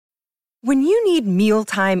When you need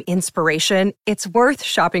mealtime inspiration, it's worth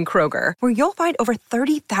shopping Kroger, where you'll find over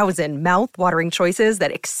 30,000 mouth-watering choices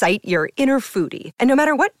that excite your inner foodie. And no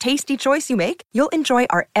matter what tasty choice you make, you'll enjoy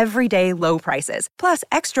our everyday low prices, plus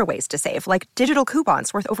extra ways to save, like digital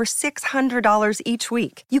coupons worth over $600 each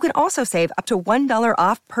week. You can also save up to $1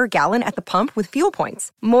 off per gallon at the pump with fuel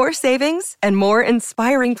points. More savings and more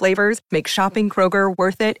inspiring flavors make shopping Kroger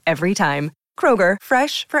worth it every time. Kroger,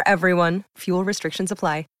 fresh for everyone. Fuel restrictions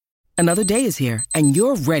apply. Another day is here, and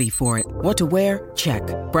you're ready for it. What to wear? Check.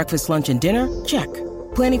 Breakfast, lunch, and dinner? Check.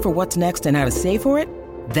 Planning for what's next and how to save for it?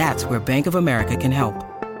 That's where Bank of America can help.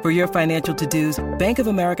 For your financial to-dos, Bank of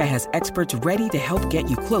America has experts ready to help get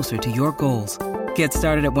you closer to your goals. Get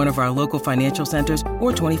started at one of our local financial centers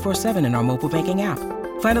or 24/7 in our mobile banking app.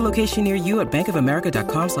 Find a location near you at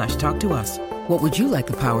bankofamerica.com/talktous. What would you like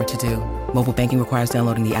the power to do? Mobile banking requires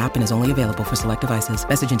downloading the app and is only available for select devices.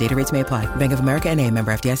 Message and data rates may apply. Bank of America N.A.,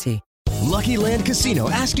 member FDIC. Lucky Land Casino,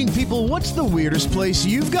 asking people, what's the weirdest place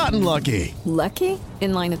you've gotten lucky? Lucky?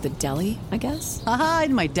 In line at the deli, I guess? Aha,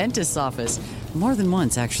 in my dentist's office. More than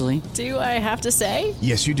once, actually. Do I have to say?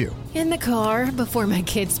 Yes, you do. In the car before my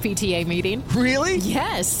kids' PTA meeting. Really?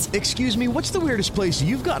 Yes. Excuse me, what's the weirdest place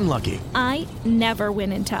you've gotten lucky? I never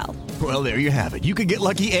win and tell. Well, there you have it. You can get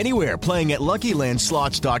lucky anywhere, playing at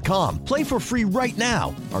LuckyLandSlots.com. Play for free right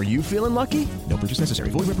now. Are you feeling lucky? No purchase necessary.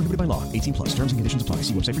 Void where prohibited by law. 18 plus. Terms and conditions apply.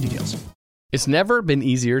 See website for details. It's never been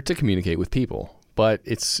easier to communicate with people, but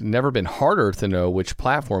it's never been harder to know which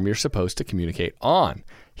platform you're supposed to communicate on.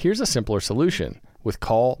 Here's a simpler solution. With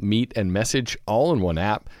call, meet, and message all in one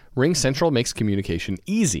app, RingCentral makes communication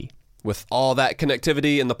easy. With all that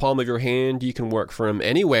connectivity in the palm of your hand, you can work from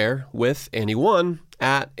anywhere, with anyone,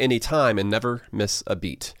 at any time, and never miss a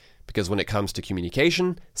beat. Because when it comes to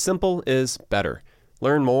communication, simple is better.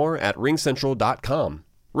 Learn more at ringcentral.com.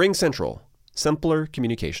 RingCentral. Simpler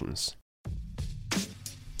communications.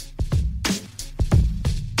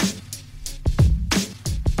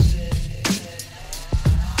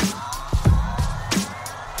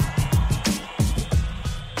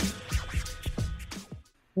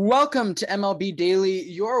 Welcome to MLB Daily,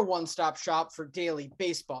 your one-stop shop for daily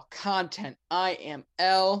baseball content. I am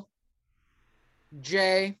LJ.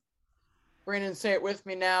 Brandon, say it with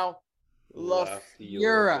me now. La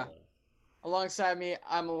Fiera. Alongside me,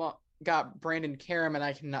 got Brandon Karam, and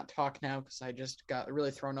I cannot talk now because I just got really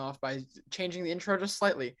thrown off by changing the intro just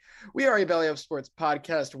slightly. We are a Belly Up Sports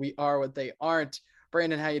podcast. We are what they aren't.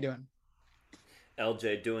 Brandon, how you doing?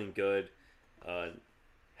 LJ, doing good.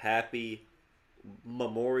 Happy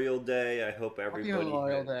Memorial Day. I hope everybody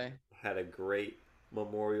had a great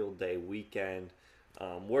Memorial Day weekend.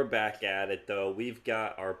 We're back at it, though. We've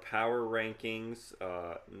got our power rankings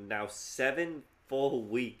now 7 full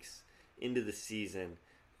weeks into the season.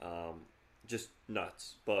 Just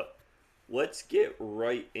nuts. But let's get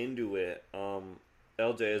right into it.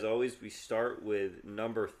 LJ, as always, we start with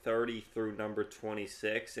number 30 through number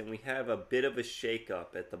 26, and we have a bit of a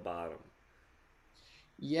shakeup at the bottom.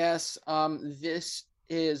 Yes, this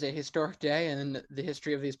is a historic day in the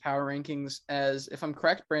history of these power rankings, as if I'm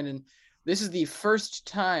correct, Brandon, this is the first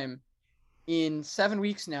time in 7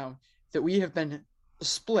 weeks now that we have been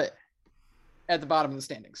split at the bottom of the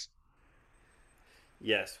standings.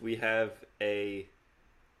 Yes, we have a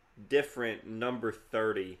different number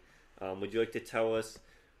 30. Would you like to tell us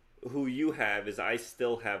who you have? As I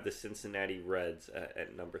still have the Cincinnati Reds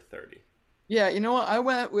at number 30. Yeah, you know what? I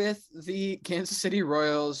went with the Kansas City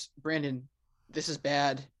Royals. Brandon, this is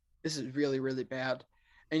bad. This is really, really bad.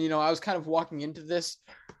 And, I was kind of walking into this.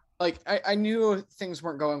 Like, I knew things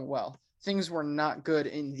weren't going well. Things were not good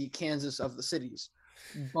in the Kansas of the cities.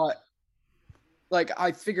 But,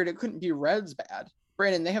 I figured it couldn't be Reds bad.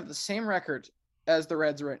 Brandon, they have the same record as the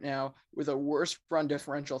Reds right now with a worse run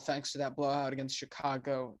differential thanks to that blowout against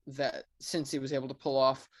Chicago that Cincy was able to pull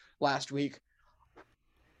off last week.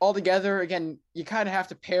 Altogether, again, you kind of have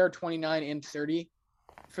to pair 29 and 30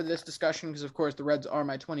 for this discussion because, of course, the Reds are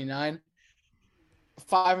my 29.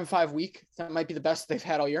 5-5 week, that might be the best they've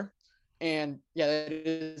had all year. And, yeah, that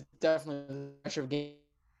is definitely a pressure of game.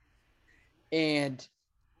 And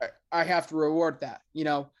I have to reward that.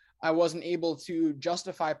 I wasn't able to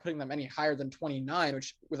justify putting them any higher than 29,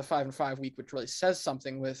 which with a 5-5 week, which really says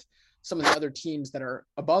something with some of the other teams that are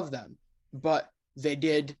above them. But they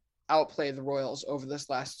did outplay the Royals over this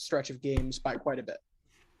last stretch of games by quite a bit.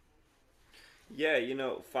 Yeah,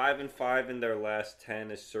 5-5 in their last 10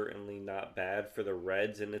 is certainly not bad for the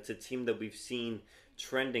Reds, and it's a team that we've seen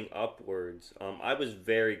trending upwards. I was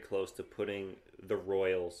very close to putting the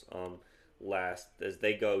Royals last, as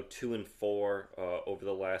they go 2-4 over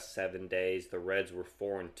the last 7 days. The Reds were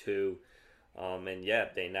 4-2. And yeah,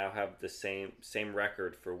 they now have the same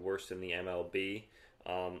record for worst in the MLB.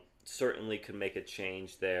 Certainly could make a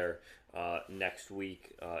change there next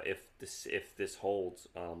week if this holds.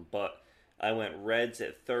 But I went Reds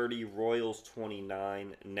at 30, Royals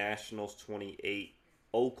 29, Nationals 28,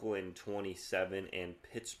 Oakland 27, and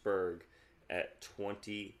Pittsburgh at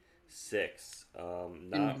 26.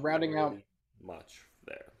 Not rounding really out much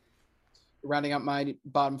there. Rounding out my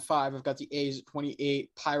bottom five, I've got the A's at 28,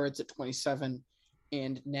 Pirates at 27,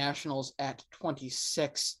 and Nationals at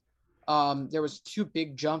 26. There was two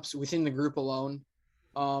big jumps within the group alone.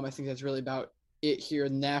 I think that's really about it here.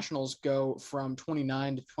 The Nationals go from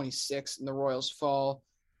 29 to 26, and the Royals fall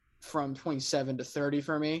from 27 to 30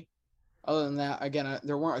 for me. Other than that, again,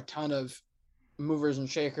 there weren't a ton of movers and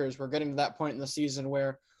shakers. We're getting to that point in the season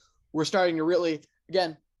where we're starting to really,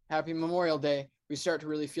 again, happy Memorial Day, we start to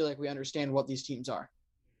really feel like we understand what these teams are.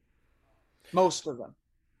 Most of them.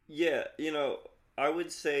 Yeah, I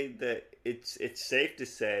would say that it's safe to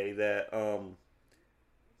say that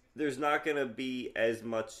there's not going to be as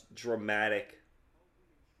much dramatic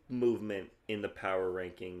movement in the power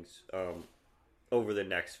rankings over the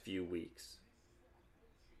next few weeks.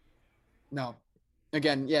 No.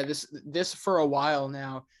 Again, yeah, this for a while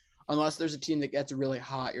now, unless there's a team that gets really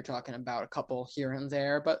hot, you're talking about a couple here and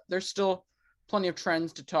there, but there's still plenty of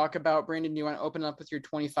trends to talk about. Brandon, do you want to open up with your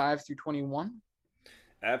 25 through 21?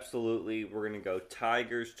 Absolutely. We're going to go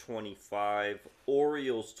Tigers 25,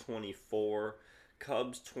 Orioles 24,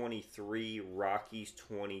 Cubs 23, Rockies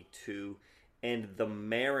 22, and the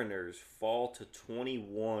Mariners fall to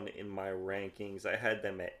 21 in my rankings. I had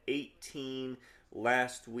them at 18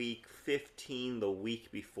 last week, 15 the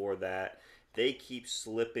week before that. They keep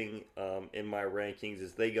slipping in my rankings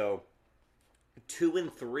as they go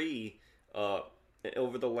 2-3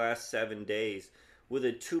 over the last 7 days with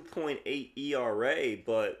a 2.8 ERA,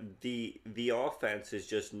 but the offense is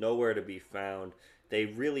just nowhere to be found. They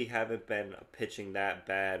really haven't been pitching that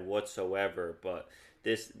bad whatsoever, but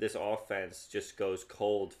this offense just goes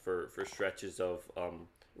cold for stretches of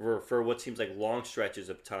for what seems like long stretches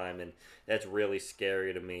of time, and that's really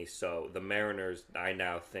scary to me. So the Mariners, I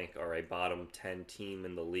now think, are a bottom 10 team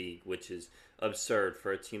in the league, which is absurd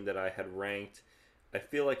for a team that I had ranked. I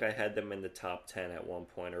feel like I had them in the top 10 at one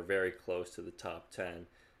point, or very close to the top 10.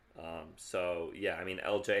 So, yeah, I mean,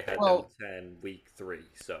 LJ had them 10 week 3.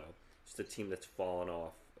 So, it's a team that's fallen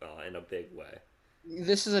off in a big way.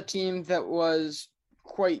 This is a team that was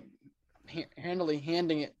quite handily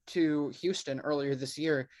handing it to Houston earlier this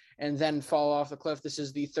year and then fall off the cliff. This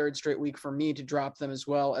is the third straight week for me to drop them as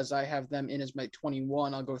well, as I have them in as my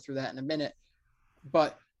 21. I'll go through that in a minute.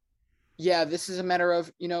 But, yeah, this is a matter of,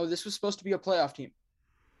 this was supposed to be a playoff team.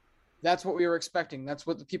 That's what we were expecting. That's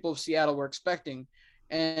what the people of Seattle were expecting.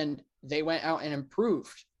 And they went out and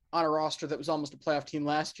improved on a roster that was almost a playoff team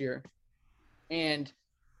last year. And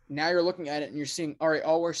now you're looking at it and you're seeing, all right,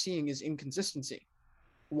 all we're seeing is inconsistency.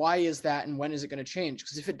 Why is that, and when is it going to change?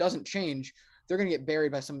 Because if it doesn't change, they're going to get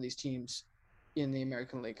buried by some of these teams in the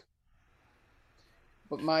American League.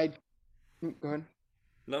 But go ahead.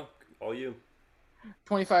 No, all you.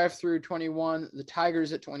 25 through 21, the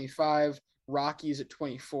Tigers at 25, Rockies at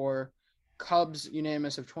 24, Cubs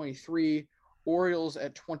unanimous of 23, Orioles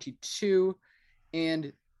at 22,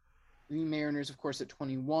 and the Mariners, of course, at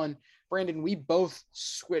 21. Brandon, we both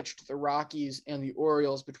switched the Rockies and the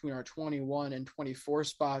Orioles between our 21 and 24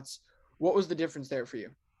 spots. What was the difference there for you?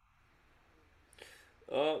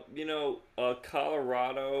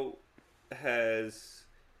 Colorado has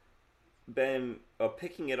been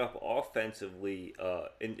picking it up offensively,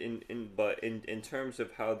 but in terms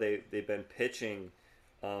of how they've been pitching,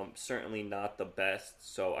 certainly not the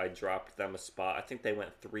best. So I dropped them a spot. I think they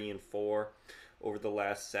went 3-4 over the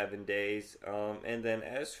last 7 days. And then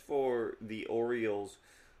as for the Orioles,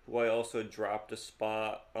 who I also dropped a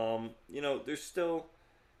spot, there's still,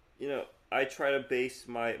 I try to base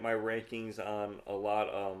my rankings on a lot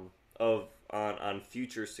on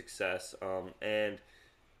future success, and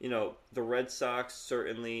the Red Sox,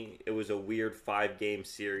 certainly it was a weird 5-game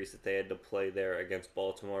series that they had to play there against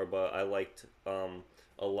Baltimore, but I liked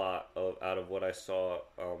a lot out of what I saw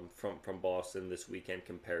from Boston this weekend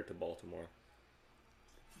compared to Baltimore.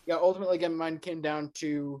 Yeah, ultimately, again, mine came down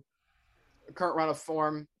to a current run of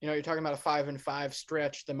form. You're talking about a 5-5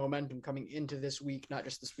 stretch. The momentum coming into this week, not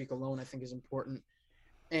just this week alone, I think is important.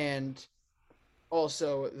 And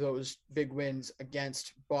also those big wins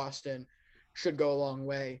against Boston should go a long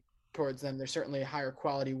way towards them. They're certainly higher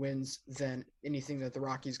quality wins than anything that the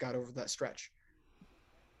Rockies got over that stretch.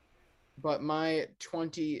 But my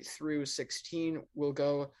 20 through 16 will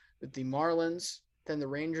go with the Marlins, then the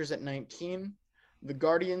Rangers at 19, the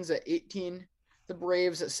Guardians at 18, the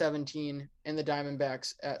Braves at 17, and the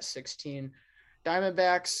Diamondbacks at 16.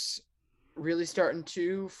 Diamondbacks really starting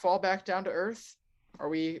to fall back down to earth. Are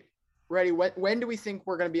we ready? When do we think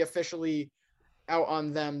we're going to be officially out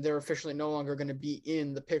on them? They're officially no longer going to be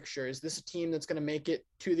in the picture. Is this a team that's going to make it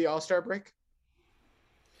to the All-Star break?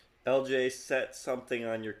 LJ, set something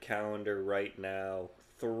on your calendar right now.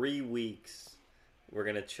 3 weeks, we're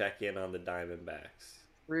going to check in on the Diamondbacks.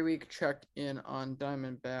 3-week check in on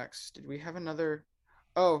Diamondbacks. Did we have another?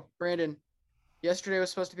 Oh, Brandon, yesterday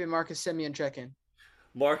was supposed to be a Marcus Semien check-in.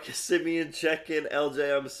 Marcus Semien check-in.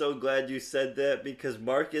 LJ, I'm so glad you said that because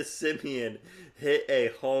Marcus Semien hit a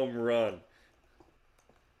home run.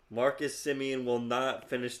 Marcus Semien will not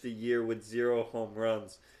finish the year with 0 home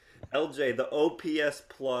runs. LJ, the OPS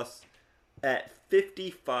plus at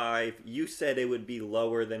 55, you said it would be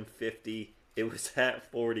lower than 50. It was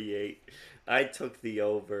at 48. I took the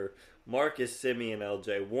over. Marcus Semien,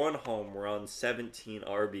 LJ, 1 home run, 17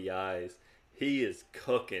 RBIs. He is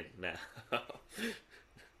cooking now.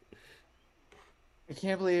 I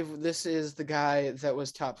can't believe this is the guy that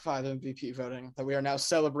was top 5 MVP voting, that we are now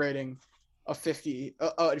celebrating a 55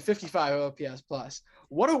 OPS plus.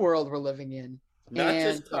 What a world we're living in. Not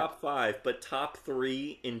just top 5, but top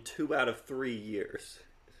 3 in 2 out of 3 years.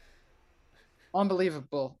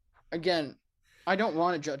 Unbelievable. Again, I don't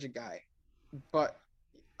want to judge a guy, but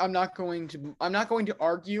I'm not going to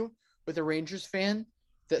argue with a Rangers fan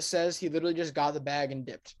that says he literally just got the bag and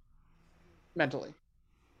dipped mentally.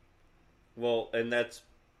 Well, and that's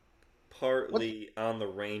partly on the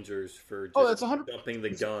Rangers for just jumping the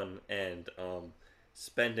gun and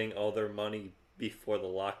spending all their money before the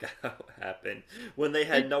lockout happened, when they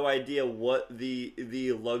had no idea what the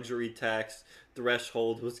luxury tax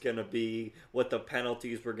threshold was going to be, what the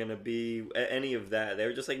penalties were going to be, any of that. They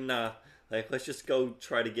were just like, nah, like, let's just go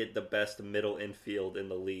try to get the best middle infield in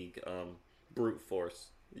the league. Brute force.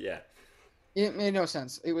 Yeah. It made no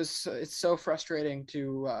sense. It's so frustrating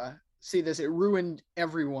to see this. It ruined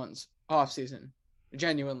everyone's offseason.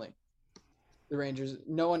 Genuinely. The Rangers.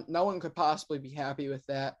 No one could possibly be happy with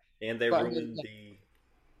that. And they ruined the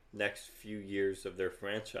next few years of their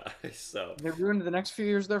franchise. So they ruined the next few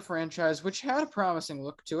years of their franchise, which had a promising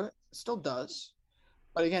look to it. It still does.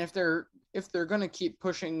 But again, if they're going to keep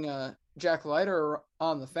pushing Jack Leiter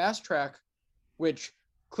on the fast track, which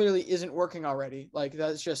clearly isn't working already, like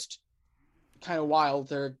that's just kind of wild.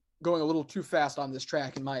 They're going a little too fast on this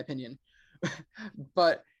track, in my opinion.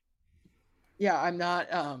 But yeah, I'm not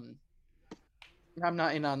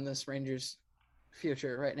in on this Rangers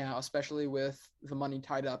future right now, especially with the money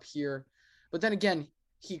tied up here. But then again,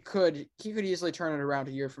 he could easily turn it around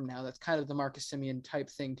a year from now. That's kind of the Marcus Semien type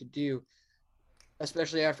thing to do,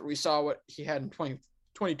 especially after we saw what he had in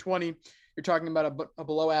 2020. You're talking about a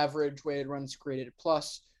below average weighted runs created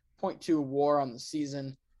plus 0.2 WAR on the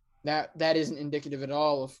season. That isn't indicative at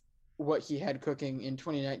all of what he had cooking in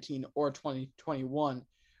 2019 or 2021.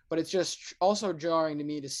 But it's just also jarring to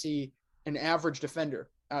me to see an average defender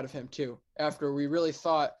out of him too, after we really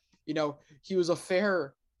thought, he was a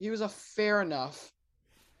fair enough,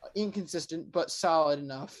 inconsistent but solid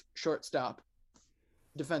enough shortstop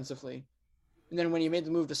defensively. And then when he made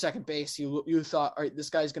the move to second base, you thought, all right, this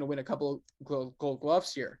guy's going to win a couple of gold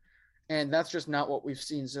gloves here. And that's just not what we've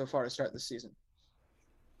seen so far to start the season.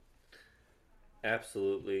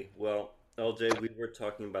 Absolutely. Well, LJ, we were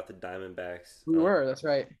talking about the Diamondbacks. We were, that's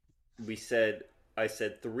right. I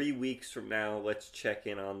said 3 weeks from now, let's check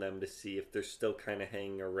in on them to see if they're still kind of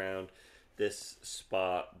hanging around this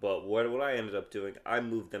spot. But what I ended up doing, I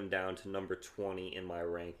moved them down to number 20 in my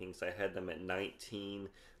rankings. I had them at 19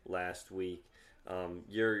 last week.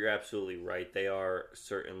 You're absolutely right. They are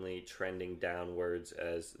certainly trending downwards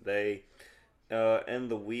as they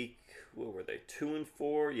end the week. What were they?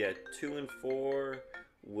 2-4? Yeah, 2-4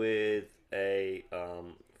 with a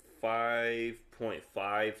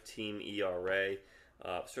 5.5 team ERA.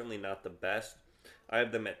 Certainly not the best. I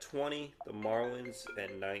have them at 20. The Marlins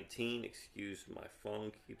at 19. Excuse, my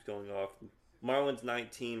phone keeps going off. Marlins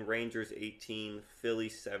 19, Rangers 18,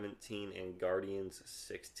 Phillies 17, and Guardians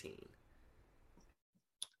 16.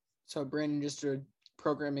 So, Brandon, just a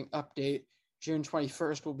programming update. June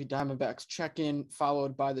 21st will be Diamondbacks check-in,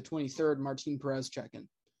 followed by the 23rd, Martin Perez check-in.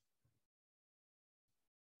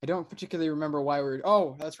 I don't particularly remember why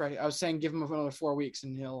oh, that's right. I was saying give him another 4 weeks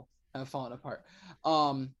and he'll have fallen apart.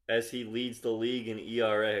 As he leads the league in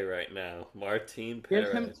ERA right now, Martin Perez.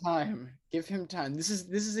 Give him time. This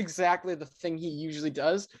is exactly the thing he usually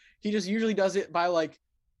does. He just usually does it by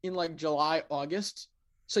in July, August.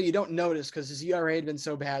 So you don't notice because his ERA had been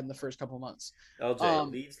so bad in the first couple of months. LJ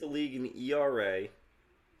leads the league in ERA,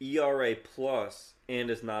 ERA plus and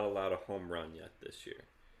is not allowed a home run yet this year.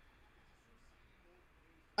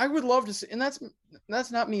 I would love to see, and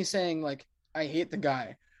that's not me saying like I hate the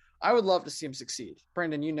guy. I would love to see him succeed.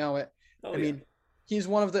 Brandon, you know it. I mean, he's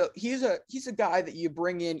a guy that you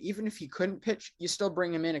bring in even if he couldn't pitch, you still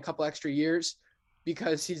bring him in a couple extra years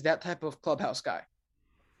because he's that type of clubhouse guy.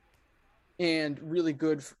 And really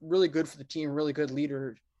good for the team, really good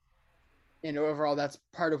leader. And overall, that's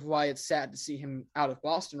part of why it's sad to see him out of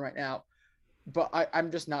Boston right now. But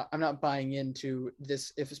I'm not buying into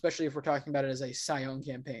this, especially if we're talking about it as a Cy Young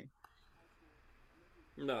campaign.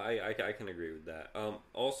 No, I can agree with that.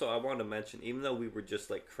 Also, I wanted to mention, even though we were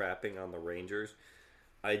just like crapping on the Rangers,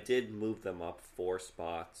 I did move them up 4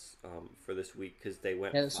 spots for this week because they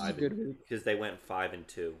went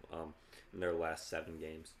 5-2 in their last 7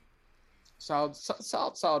 games.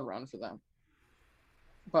 Solid run for them.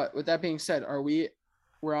 But with that being said,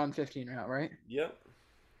 we're on 15 now, right? Yep.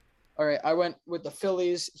 All right, I went with the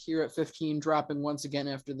Phillies here at 15, dropping once again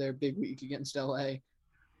after their big week against LA.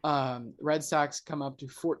 Red Sox come up to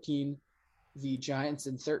 14, the Giants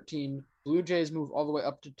in 13. Blue Jays move all the way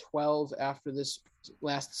up to 12 after this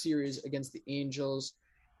last series against the Angels.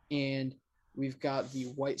 And we've got the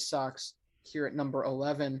White Sox here at number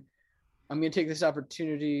 11. I'm going to take this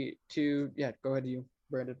opportunity to, go ahead to you,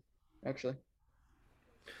 Brandon, actually.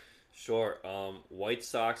 Sure. White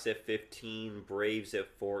Sox at 15, Braves at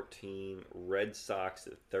 14, Red Sox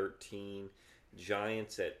at 13,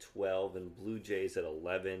 Giants at 12, and Blue Jays at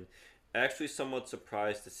 11. Actually, somewhat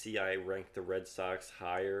surprised to see I ranked the Red Sox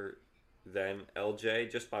higher than LJ,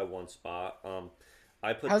 just by 1 spot.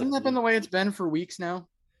 Hasn't that been the way it's been for weeks now?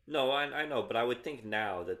 No, I know, but I would think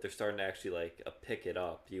now that they're starting to actually pick it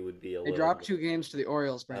up, you would be a little. They dropped 2 games to the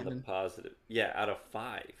Orioles, Brandon. On the positive, yeah, out of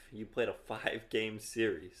 5. You played a 5-game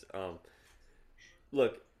series.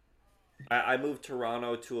 Look, I moved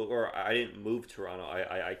Toronto or I didn't move Toronto.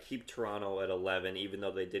 I keep Toronto at 11, even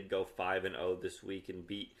though they did go 5-0 this week and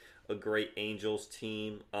beat a great Angels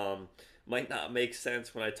team. Might not make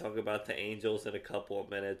sense when I talk about the Angels in a couple of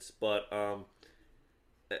minutes, but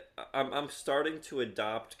I'm starting to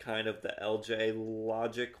adopt kind of the LJ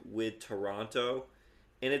logic with Toronto,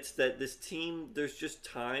 and it's that this team, there's just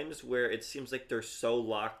times where it seems like they're so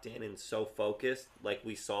locked in and so focused, like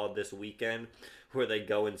we saw this weekend, where they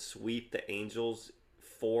go and sweep the Angels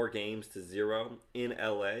 4-0 in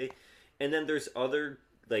LA, and then there's other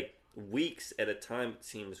weeks at a time, it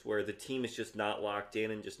seems, where the team is just not locked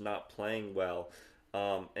in and just not playing well.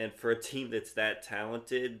 And for a team that's that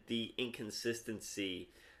talented, the inconsistency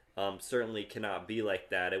certainly cannot be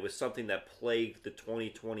like that. It was something that plagued the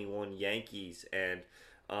 2021 Yankees, and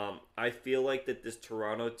I feel like that this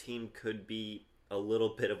Toronto team could be a little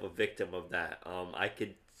bit of a victim of that. I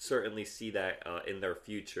could certainly see that in their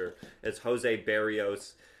future, as Jose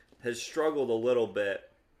Barrios has struggled a little bit.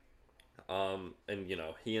 And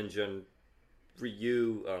he and Jun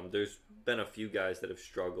Ryu, there's been a few guys that have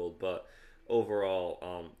struggled, but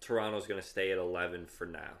overall, Toronto's going to stay at 11 for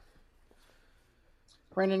now.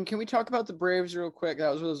 Brandon, can we talk about the Braves real quick?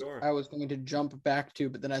 That was Sure. I was going to jump back to,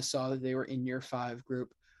 but then I saw that they were in your 5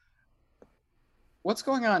 group. What's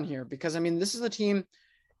going on here? Because, this is a team,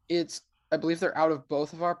 I believe they're out of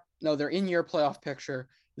they're in your playoff picture.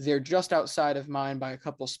 They're just outside of mine by a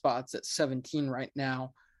couple spots at 17 right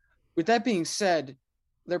now. With that being said,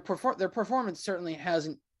 their performance certainly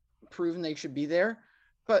hasn't proven they should be there,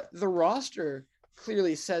 but the roster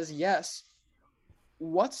clearly says yes.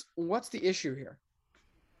 What's the issue here?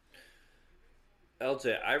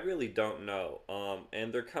 LJ, I really don't know.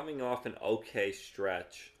 And they're coming off an okay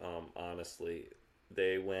stretch, honestly.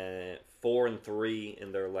 They went 4-3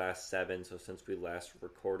 in their last 7, so since we last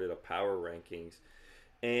recorded a power rankings.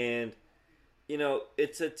 And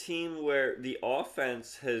it's a team where the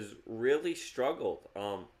offense has really struggled.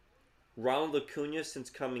 Ronald Acuna, since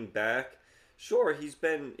coming back, sure, he's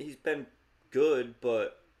been good,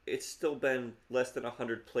 but it's still been less than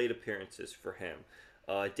 100 plate appearances for him.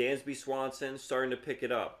 Dansby Swanson starting to pick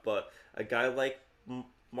it up, but a guy like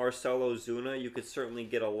Marcell Ozuna, you could certainly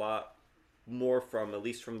get a lot more from, at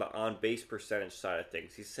least from the on-base percentage side of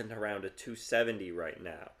things. He's sitting around a 270 right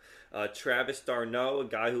now. Travis d'Arnaud, a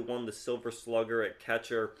guy who won the Silver Slugger at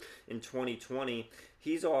catcher in 2020,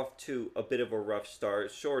 he's off to a bit of a rough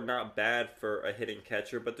start. Sure, not bad for a hitting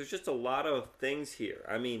catcher, but there's just a lot of things here.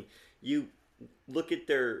 You look at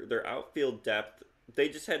their outfield depth. They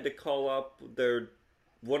just had to call up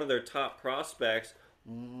one of their top prospects,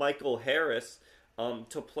 Michael Harris,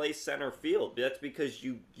 to play center field. That's because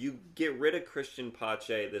you get rid of Christian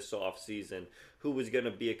Pache this offseason, who was going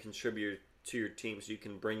to be a contributor to your team so you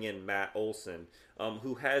can bring in Matt Olson,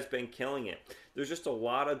 who has been killing it. There's just a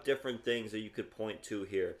lot of different things that you could point to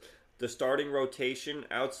here. The starting rotation,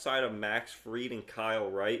 outside of Max Fried and Kyle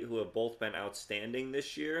Wright, who have both been outstanding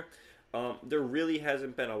this year, there really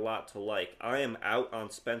hasn't been a lot to like. I am out on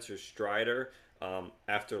Spencer Strider.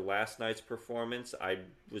 After last night's performance, I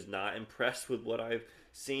was not impressed with what I've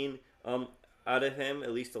seen out of him,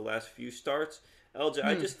 at least the last few starts. LJ,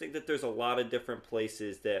 I just think that there's a lot of different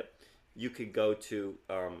places that you could go to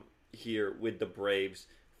here with the Braves.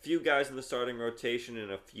 Few guys in the starting rotation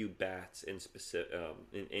and a few bats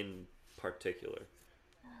in particular.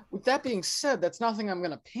 With that being said, that's nothing I'm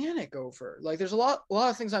going to panic over. Like, there's a lot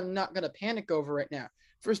of things I'm not going to panic over right now.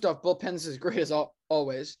 First off, bullpens is great as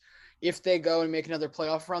always. If they go and make another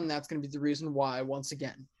playoff run, that's going to be the reason why once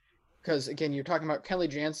again. Because, again, you're talking about Kenley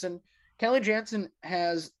Jansen. Kenley Jansen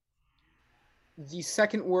has the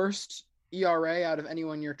second worst ERA out of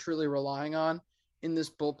anyone you're truly relying on in this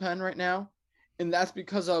bullpen right now. And that's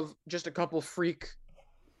because of just a couple freak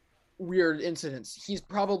weird incidents. He's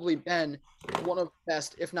probably been one of the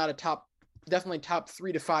best, if not definitely top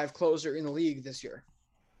 3 to 5 closer in the league this year,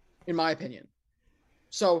 in my opinion.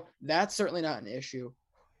 So that's certainly not an issue.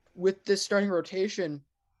 With this starting rotation,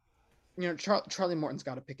 Charlie Morton's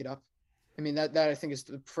got to pick it up. I mean, that I think is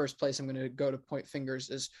the first place I'm going to go to point fingers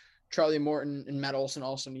is Charlie Morton, and Matt Olson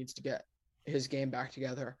also needs to get his game back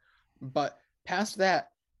together. But past that,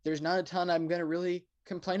 there's not a ton I'm going to really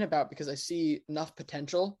complain about because I see enough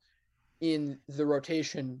potential in the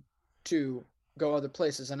rotation to go other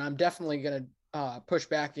places. And I'm definitely going to push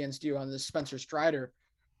back against you on this Spencer Strider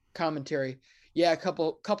commentary. Yeah, a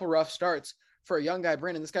couple rough starts for a young guy.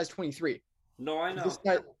 Brandon, this guy's 23. No, I know.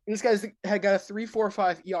 This guy's had got a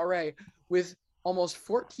 3.45 ERA with almost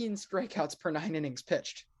 14 strikeouts per 9 innings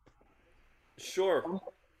pitched. Sure.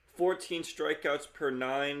 14 strikeouts per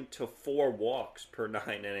 9 to 4 walks per 9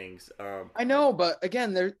 innings. I know, but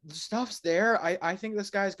again, the stuff's there. I think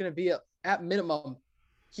this guy's going to be at minimum,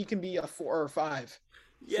 he can be a 4 or 5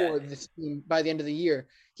 for this team by the end of the year.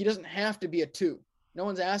 He doesn't have to be a 2. No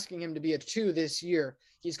one's asking him to be a 2 this year.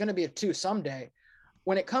 He's going to be a 2 someday.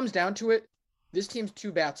 When it comes down to it, this team's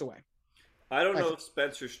 2 bats away. I don't know if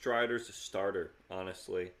Spencer Strider's a starter,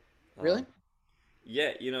 honestly. Really?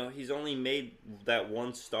 Yeah, he's only made that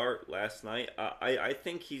one start last night. I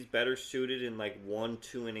think he's better suited in like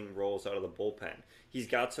 1-2 inning rolls out of the bullpen. He's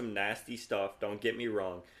got some nasty stuff, don't get me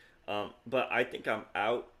wrong. But I think I'm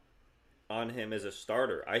out on him as a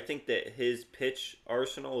starter. I think that his pitch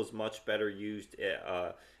arsenal is much better used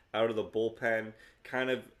out of the bullpen, kind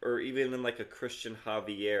of, or even in like a Christian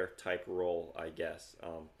Javier type role, I guess.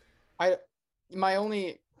 My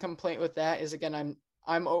only complaint with that is, again,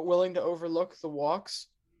 I'm willing to overlook the walks.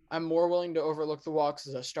 I'm more willing to overlook the walks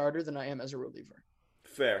as a starter than I am as a reliever.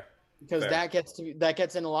 Fair. Because that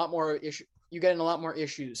gets in a lot more issue. You get in a lot more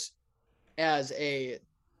issues as a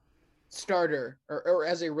starter or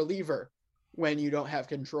as a reliever when you don't have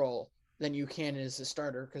control than you can as a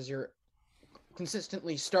starter, because you're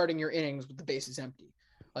consistently starting your innings with the bases empty.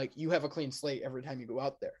 Like, you have a clean slate every time you go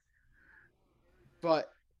out there.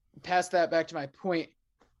 But past that, back to my point,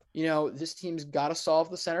 this team's got to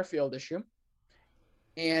solve the center field issue,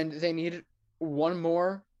 and they need one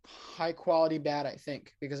more high quality bat, I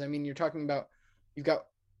think, because you're talking about, you've got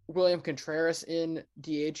William Contreras in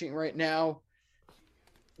DHing right now.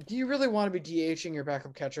 Do you really want to be DHing your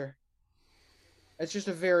backup catcher? It's just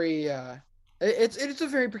a very it's a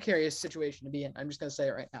very precarious situation to be in. I'm just going to say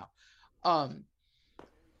it right now.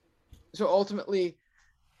 So ultimately,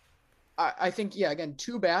 I think, again,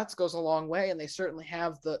 2 bats goes a long way, and they certainly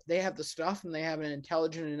have the stuff, and they have an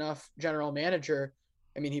intelligent enough general manager.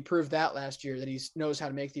 He proved that last year, that he knows how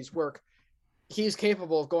to make these work. He's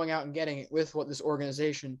capable of going out and getting it with what this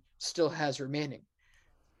organization still has remaining.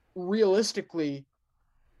 Realistically,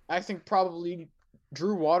 I think probably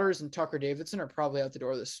Drew Waters and Tucker Davidson are probably out the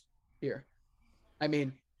door this year.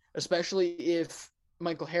 Especially if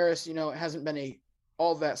Michael Harris, hasn't been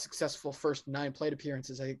all that successful first 9 plate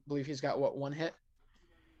appearances. I believe he's got 1 hit.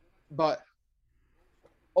 But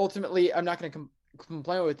ultimately, I'm not going to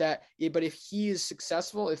complain with that. But if he is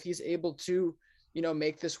successful, if he's able to,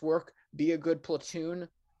 make this work, be a good platoon,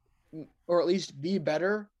 or at least be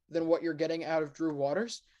better than what you're getting out of Drew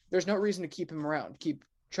Waters, there's no reason to keep him around. Keep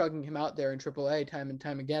chugging him out there in AAA time and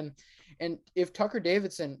time again. And if Tucker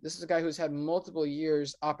Davidson, this is a guy who's had multiple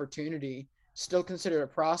years opportunity, still considered a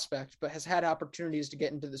prospect, but has had opportunities to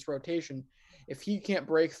get into this rotation. If he can't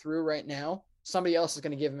break through right now, somebody else is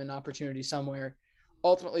going to give him an opportunity somewhere.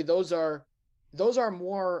 Ultimately, those are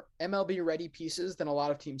more MLB ready pieces than a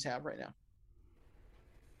lot of teams have right now.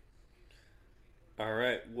 All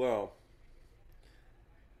right. Well,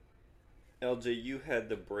 LJ, you had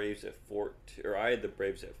the Braves at 14, or I had the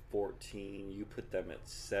Braves at 14. You put them at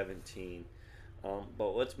 17.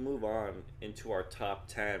 But let's move on into our top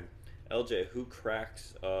 10. LJ, who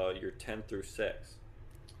cracks your 10 through 6?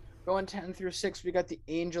 Going 10 through 6, we got the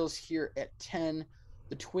Angels here at 10.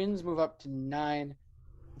 The Twins move up to 9.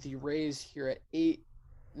 The Rays here at 8.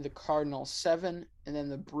 The Cardinals 7. And then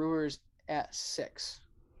the Brewers at 6.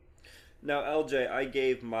 Now, LJ, I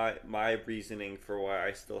gave my reasoning for why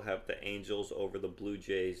I still have the Angels over the Blue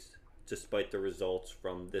Jays, despite the results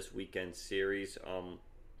from this weekend series.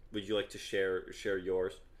 Would you like to share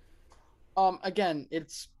yours? Again,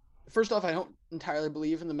 it's first off, I don't entirely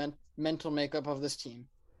believe in the mental makeup of this team.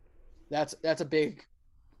 That's a big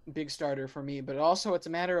starter for me. But also, it's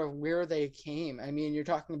a matter of where they came. I mean, you're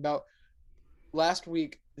talking about last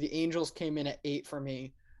week. The Angels came in at 8 for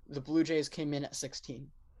me. The Blue Jays came in at 16.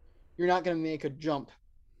 You're not going to make a jump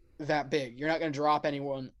that big. You're not going to drop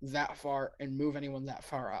anyone that far and move anyone that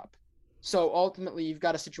far up. So ultimately, you've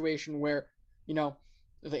got a situation where,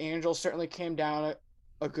 the Angels certainly came down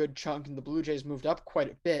a good chunk and the Blue Jays moved up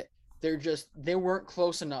quite a bit. They weren't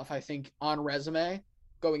close enough, I think, on resume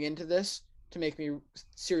going into this to make me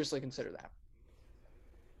seriously consider that.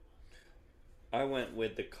 I went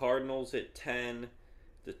with the Cardinals at 10.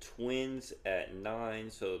 The Twins at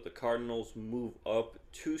 9, so the Cardinals move up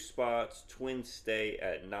 2 spots. Twins stay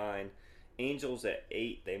at 9. Angels at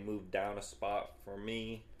 8, they move down a spot for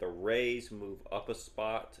me. The Rays move up a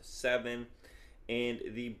spot to 7. And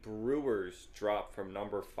the Brewers drop from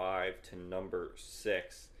number 5 to number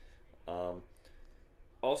 6. I'll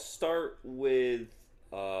start with,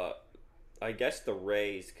 I guess, the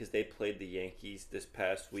Rays, because they played the Yankees this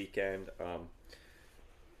past weekend.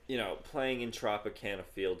 Playing in Tropicana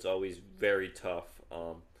Field's always very tough.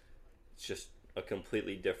 It's just a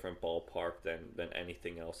completely different ballpark than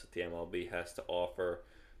anything else that the MLB has to offer.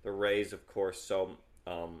 The Rays, of course, so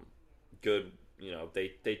good.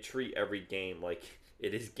 They treat every game like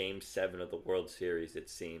it is Game 7 of the World Series, it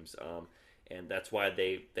seems. And that's why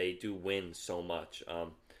they do win so much.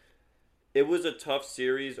 It was a tough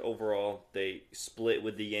series overall. They split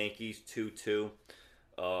with the Yankees 2-2.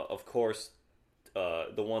 Of course,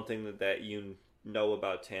 the one thing that you know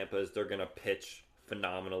about Tampa is they're going to pitch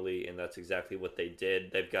phenomenally, and that's exactly what they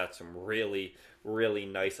did. They've got some really, really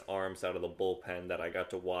nice arms out of the bullpen that I got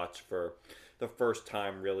to watch for the first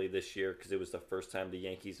time really this year, because it was the first time the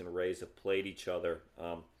Yankees and Rays have played each other,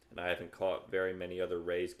 and I haven't caught very many other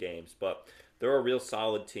Rays games, but they're a real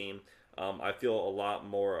solid team. I feel a lot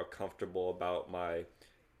more comfortable about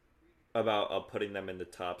putting them in the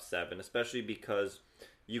top 7, especially because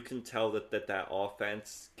you can tell that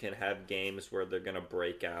offense can have games where they're going to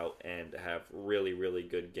break out and have really, really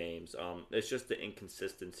good games. It's just the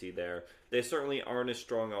inconsistency there. They certainly aren't as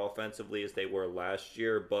strong offensively as they were last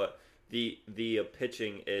year, but the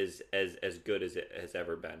pitching is as good as it has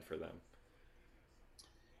ever been for them.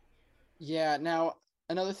 Yeah, now,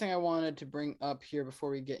 another thing I wanted to bring up here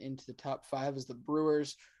before we get into the top 5 is the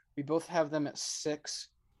Brewers. We both have them at 6.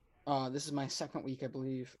 This is my second week, I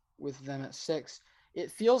believe, with them at 6. It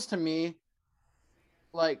feels to me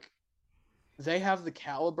like they have the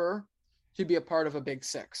caliber to be a part of a big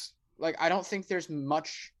 6. Like, I don't think there's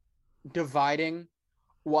much dividing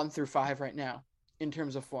 1 through 5 right now in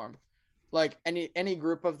terms of form. Like, any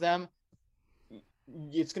group of them,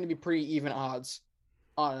 it's going to be pretty even odds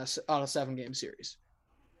on a 7-game series.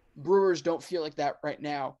 Brewers don't feel like that right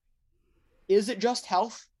now. Is it just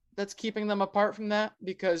health that's keeping them apart from that?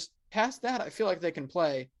 Because past that, I feel like they can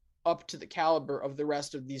play up to the caliber of the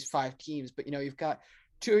rest of these 5 teams. But, you've got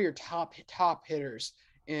 2 of your top hitters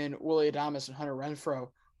in Willy Adames and Hunter Renfroe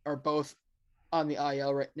are both on the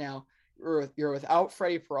IL right now. You're without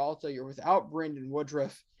Freddie Peralta. You're without Brendan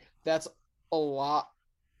Woodruff. That's a lot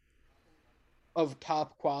of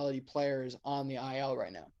top quality players on the IL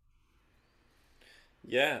right now.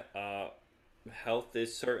 Yeah, health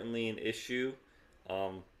is certainly an issue.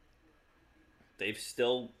 They've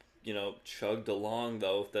still chugged along,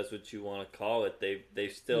 though, if that's what you want to call it.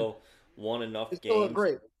 They've still won enough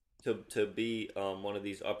games to be one of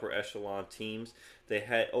these upper echelon teams. They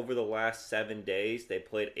had, over the last 7 days, they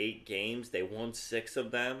played 8 games. They won 6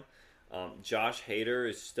 of them. Josh Hader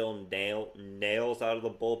is still nails out of the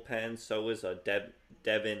bullpen. So is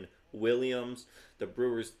Devin Williams. The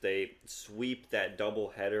Brewers, they sweep that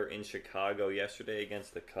doubleheader in Chicago yesterday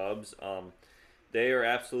against the Cubs. They are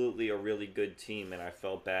absolutely a really good team, and I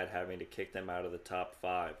felt bad having to kick them out of the top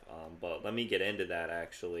 5. But let me get into that,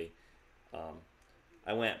 actually.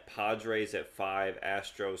 I went Padres at 5,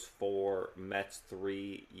 Astros 4, Mets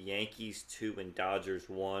 3, Yankees 2, and Dodgers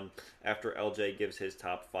 1. After LJ gives his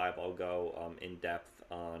top 5, I'll go in depth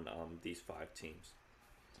on these 5 teams.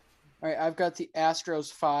 All right, I've got the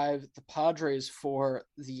Astros 5, the Padres 4,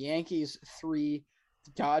 the Yankees 3,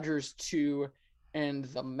 the Dodgers 2, and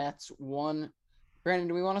the Mets 1. Brandon,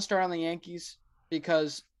 do we want to start on the Yankees?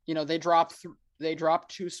 Because, they dropped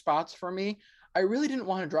 2 spots for me. I really didn't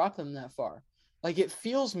want to drop them that far. Like, it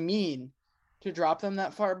feels mean to drop them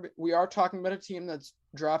that far. But we are talking about a team that's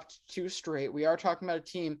dropped 2 straight. We are talking about a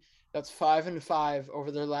team that's 5-5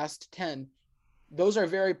 over their last 10. Those are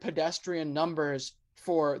very pedestrian numbers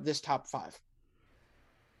for this top 5.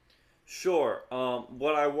 Sure.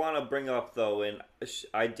 What I want to bring up, though, and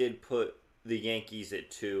I did put the Yankees at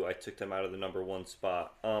 2. I took them out of the number 1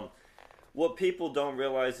 spot. What people don't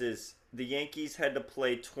realize is the Yankees had to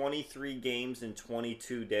play 23 games in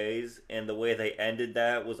 22 days, and the way they ended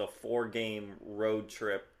that was a 4-game road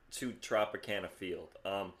trip to Tropicana Field.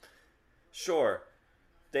 Sure,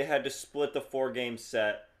 they had to split the 4-game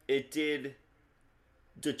set. It did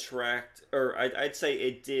detract, or I'd say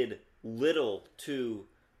it did little to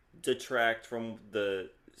detract from the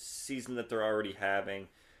season that they're already having.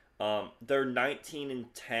 They're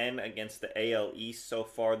 19-10 against the AL East so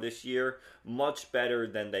far this year, much better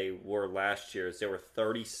than they were last year. They were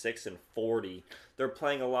 36-40. They're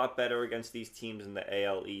playing a lot better against these teams in the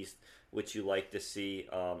AL East, which you like to see.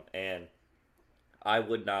 And I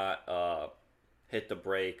would not hit the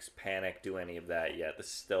brakes, panic, do any of that yet. This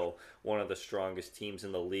is still one of the strongest teams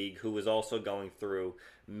in the league, who is also going through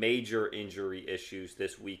major injury issues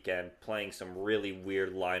this weekend, playing some really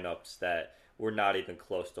weird lineups that we're not even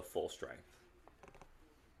close to full strength.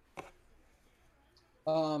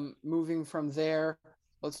 Moving from there,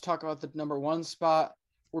 let's talk about the number 1 spot.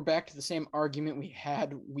 We're back to the same argument we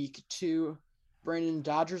had week 2. Brandon,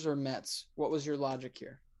 Dodgers or Mets? What was your logic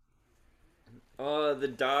here?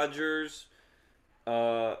 The Dodgers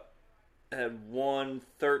had won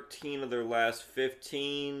 13 of their last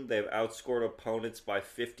 15. They've outscored opponents by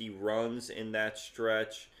 50 runs in that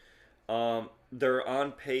stretch. They're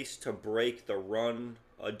on pace to break the run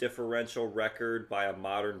differential record by a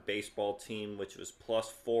modern baseball team, which was plus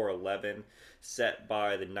 411, set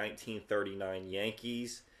by the 1939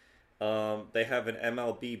 Yankees. They have an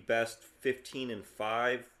MLB best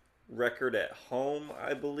 15-5 record at home,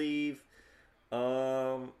 I believe.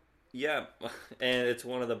 Yeah, and it's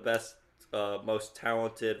one of the best, most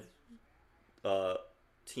talented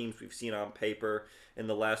teams we've seen on paper in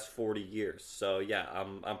the last 40 years. So yeah,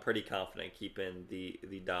 I'm pretty confident keeping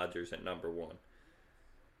the Dodgers at number 1.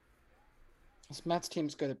 This Mets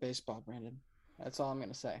team's good at baseball, Brandon. That's all I'm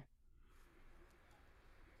gonna say.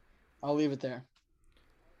 I'll leave it there.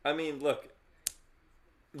 I mean, look,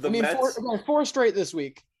 Mets 4 straight this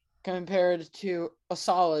week compared to a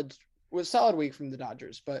solid week from the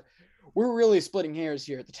Dodgers, but we're really splitting hairs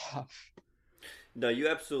here at the top. No, you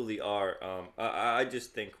absolutely are. I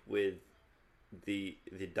just think with the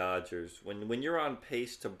Dodgers, when you're on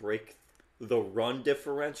pace to break the run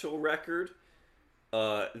differential record,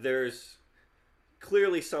 there's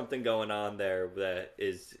clearly something going on there that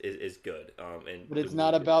is good. But it's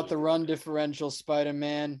not about the run differential,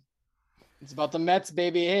 Spider-Man. It's about the Mets,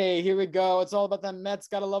 baby. Hey, here we go. It's all about the Mets.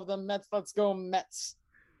 Gotta love the Mets. Let's go, Mets.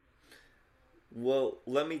 Well,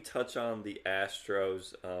 let me touch on the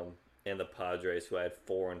Astros and the Padres, who had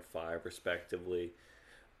 4 and 5 respectively.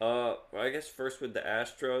 I guess first with the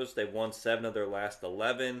Astros, they won 7 of their last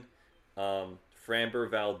 11. Framber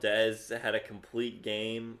Valdez had a complete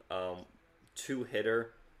game,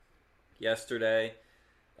 2-hitter yesterday.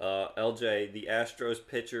 LJ, the Astros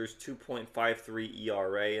pitchers 2.53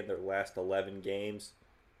 ERA in their last 11 games.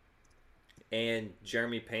 And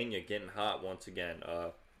Jeremy Pena getting hot once again.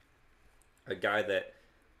 A guy that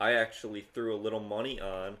I actually threw a little money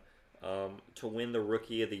on to win the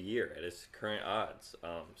Rookie of the Year at his current odds.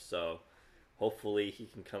 So hopefully he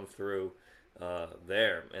can come through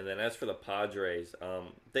there. And then as for the Padres,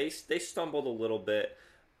 they stumbled a little bit,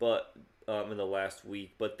 but in the last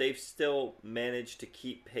week, but they've still managed to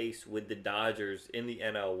keep pace with the Dodgers in the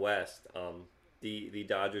NL West. The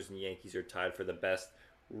Dodgers and Yankees are tied for the best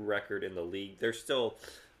record in the league. They're still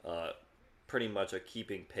pretty much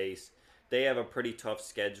keeping pace. They have a pretty tough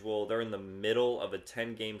schedule. They're in the middle of a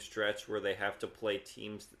 10-game stretch where they have to play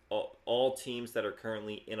teams, all teams that are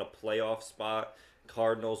currently in a playoff spot,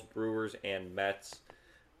 Cardinals, Brewers, and Mets.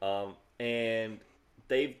 And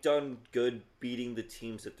they've done good beating the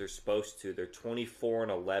teams that they're supposed to. They're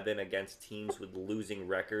 24-11 against teams with losing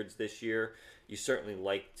records this year. You certainly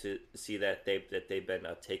like to see that they've been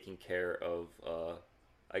taking care of,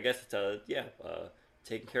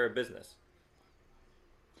 taking care of business.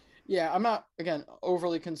 Yeah, I'm not, again,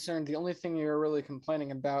 overly concerned. The only thing you're really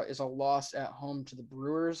complaining about is a loss at home to the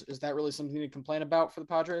Brewers. Is that really something to complain about for the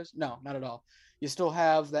Padres? No, not at all. You still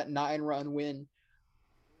have that 9-run win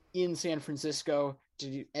in San Francisco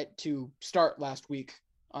to start last week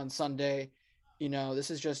on Sunday. This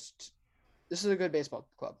is a good baseball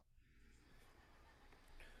club.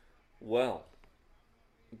 Well,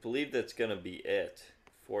 I believe that's going to be it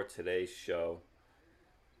for today's show.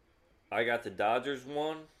 I got the Dodgers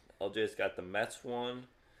one. LJ's got the Mets one.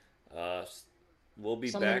 We'll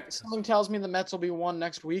be back. Something tells me the Mets will be one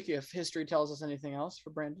next week if history tells us anything else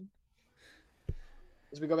for Brandon.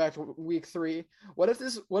 As we go back to week 3, what if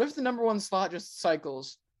the number 1 slot just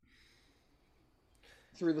cycles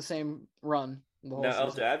through the same run the whole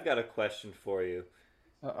season? LJ, I've got a question for you.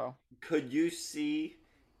 Uh-oh. Could you see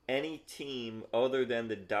any team other than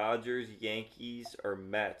the Dodgers, Yankees, or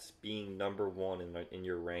Mets being number 1 in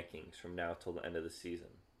your rankings from now till the end of the season?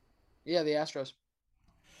 Yeah, the Astros.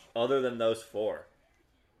 Other than those 4.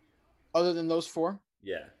 Other than those 4?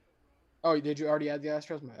 Yeah. Oh, did you already add the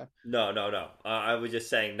Astros? My bad. No. I was just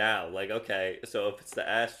saying now. Like, okay, so if it's the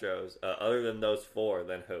Astros, other than those 4,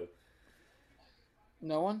 then who?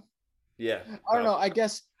 No one? Yeah. I don't know. I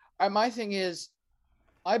guess my thing is,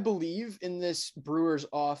 I believe in this Brewers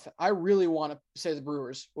off. I really want to say the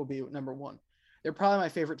Brewers will be number 1. They're probably my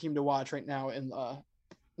favorite team to watch right now in the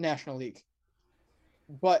National League.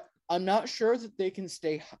 But I'm not sure that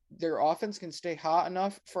their offense can stay hot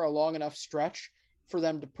enough for a long enough stretch for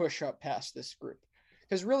them to push up past this group.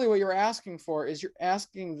 Because really what you're asking for is you're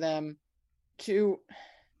asking them to,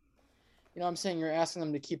 I'm saying you're asking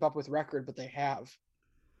them to keep up with record, but they have.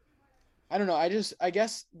 I don't know. I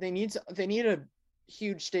guess they need a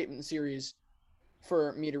huge statement series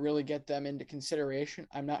for me to really get them into consideration.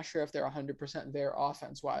 I'm not sure if they're 100% there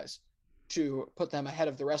offense-wise to put them ahead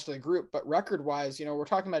of the rest of the group, but record-wise, we're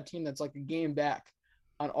talking about a team that's like a game back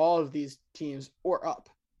on all of these teams or up.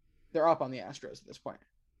 They're up on the Astros at this point.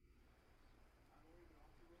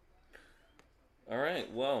 All right.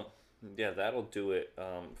 Well, yeah, that'll do it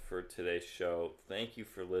for today's show. Thank you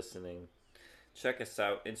for listening. Check us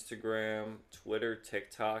out, Instagram, Twitter,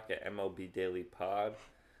 TikTok at MLB Daily Pod.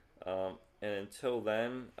 And until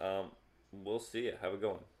then, we'll see you. Have a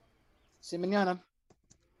good one. See you mañana.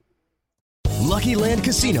 Lucky Land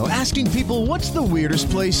Casino, asking people, what's the weirdest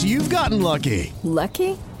place you've gotten lucky?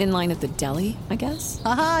 Lucky? In line at the deli, I guess?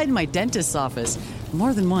 Aha, in my dentist's office.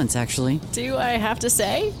 More than once, actually. Do I have to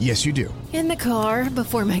say? Yes, you do. In the car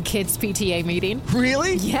before my kids' PTA meeting.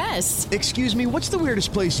 Really? Yes. Excuse me, what's the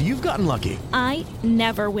weirdest place you've gotten lucky? I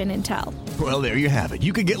never win and tell. Well, there you have it.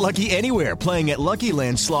 You can get lucky anywhere, playing at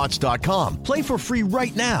LuckyLandSlots.com. Play for free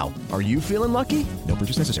right now. Are you feeling lucky? No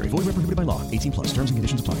purchase necessary. Void where prohibited by law. 18+. Terms and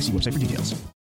conditions apply. See website for details.